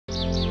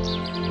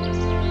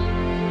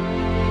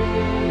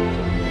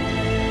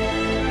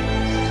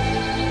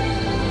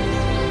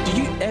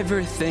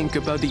ever think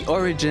about the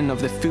origin of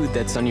the food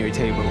that's on your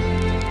table?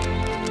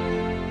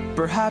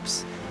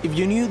 Perhaps if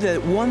you knew that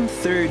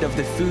 1/3 of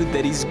the food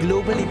that is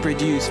globally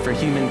produced for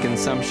human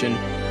consumption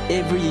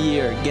every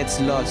year gets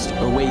lost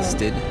or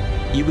wasted,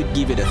 you would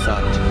give it a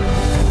thought.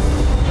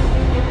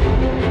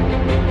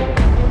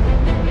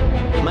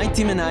 My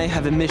team and I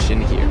have a mission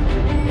here.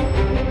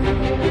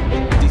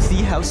 To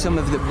see how some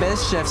of the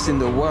best chefs in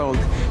the world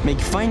make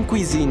fine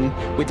cuisine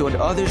with what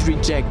others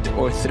reject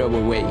or throw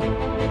away.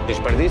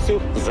 Desperdicio,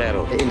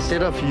 zero.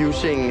 Instead of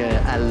using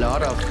a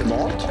lot of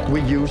malt, we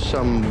use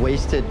some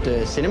wasted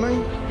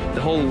cinnamon.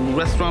 The whole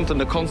restaurant and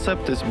the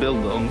concept is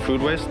built on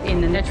food waste. In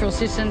the natural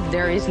system,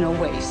 there is no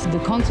waste. The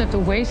concept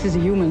of waste is a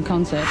human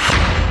concept.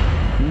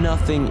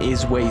 Nothing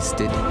is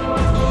wasted.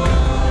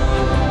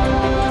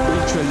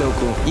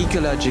 Ultra-local,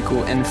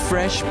 ecological, and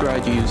fresh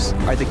produce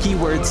are the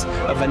keywords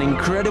of an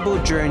incredible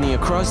journey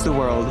across the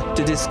world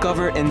to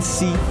discover and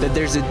see that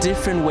there's a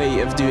different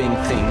way of doing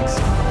things.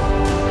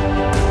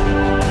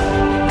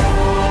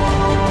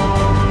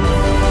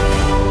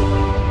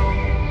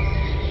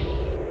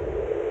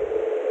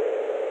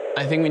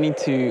 I think we need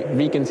to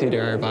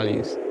reconsider our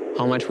values,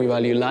 how much we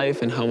value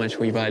life and how much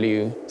we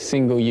value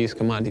single-use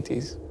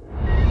commodities.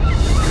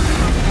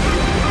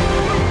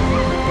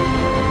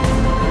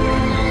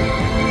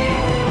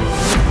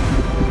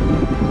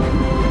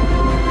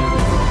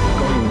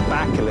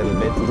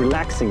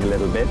 Relaxing a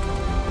little bit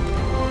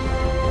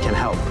can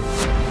help.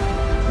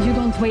 You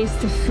don't waste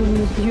the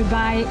food. You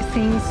buy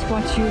things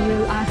what you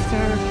will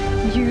after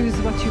use,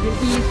 what you will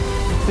eat.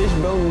 Fish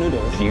bone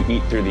noodles. You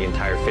eat through the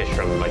entire fish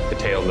from like the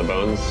tail, the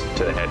bones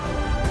to the head.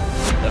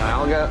 A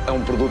alga é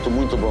produto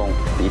muito bom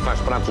e faz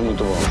pratos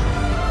muito bons.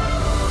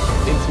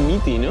 It's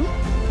meaty, no?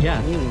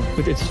 Yeah,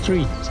 but it's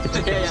street.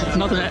 It's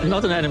not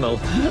an animal.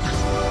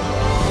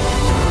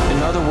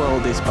 Another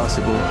world is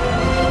possible.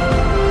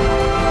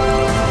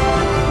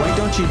 Why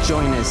don't you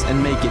join us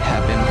and make it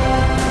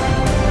happen?